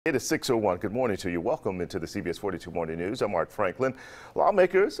It is 6:01. Good morning to you. Welcome into the CBS 42 Morning News. I'm Mark Franklin.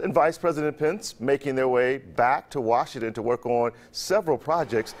 Lawmakers and Vice President Pence making their way back to Washington to work on several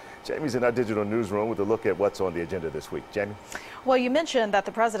projects. Jamie's in our digital newsroom with a look at what's on the agenda this week. Jamie? Well, you mentioned that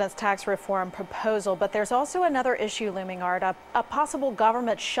the president's tax reform proposal, but there's also another issue looming, Art, a possible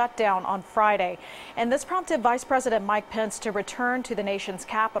government shutdown on Friday. And this prompted Vice President Mike Pence to return to the nation's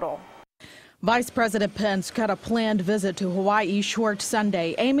capital. Vice President Pence cut a planned visit to Hawaii short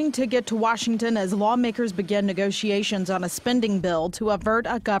Sunday, aiming to get to Washington as lawmakers begin negotiations on a spending bill to avert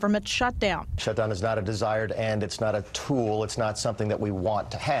a government shutdown. Shutdown is not a desired end. It's not a tool. It's not something that we want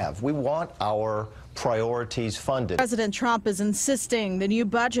to have. We want our priorities funded. President Trump is insisting the new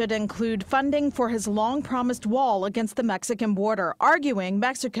budget include funding for his long-promised wall against the Mexican border, arguing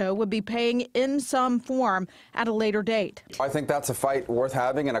Mexico would be paying in some form at a later date. I think that's a fight worth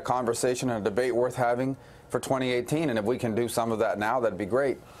having and a conversation and a debate worth having for 2018, and if we can do some of that now, that'd be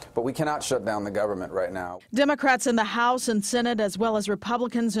great. But we cannot shut down the government right now. Democrats in the House and Senate, as well as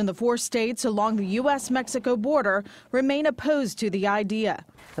Republicans in the 4 states along the U.S.-Mexico border, remain opposed to the idea.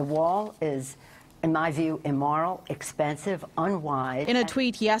 The wall is, in my view, immoral, expensive, unwise. In a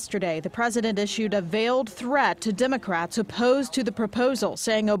tweet yesterday, the president issued a veiled threat to Democrats opposed to the proposal,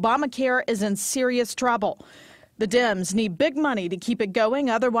 saying Obamacare is in serious trouble. The Dems need big money to keep it going,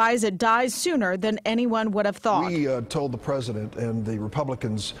 otherwise it dies sooner than anyone would have thought. We told the president and the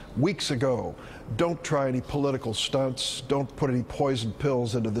Republicans weeks ago, don't try any political stunts, don't put any poison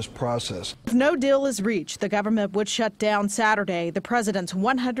pills into this process. If no deal is reached, the government would shut down Saturday, the president's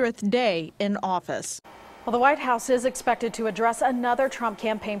 100th day in office. Well, the White House is expected to address another Trump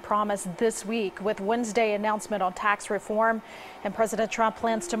campaign promise this week with Wednesday announcement on tax reform. And President Trump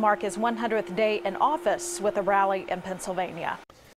plans to mark his 100th day in office with a rally in Pennsylvania.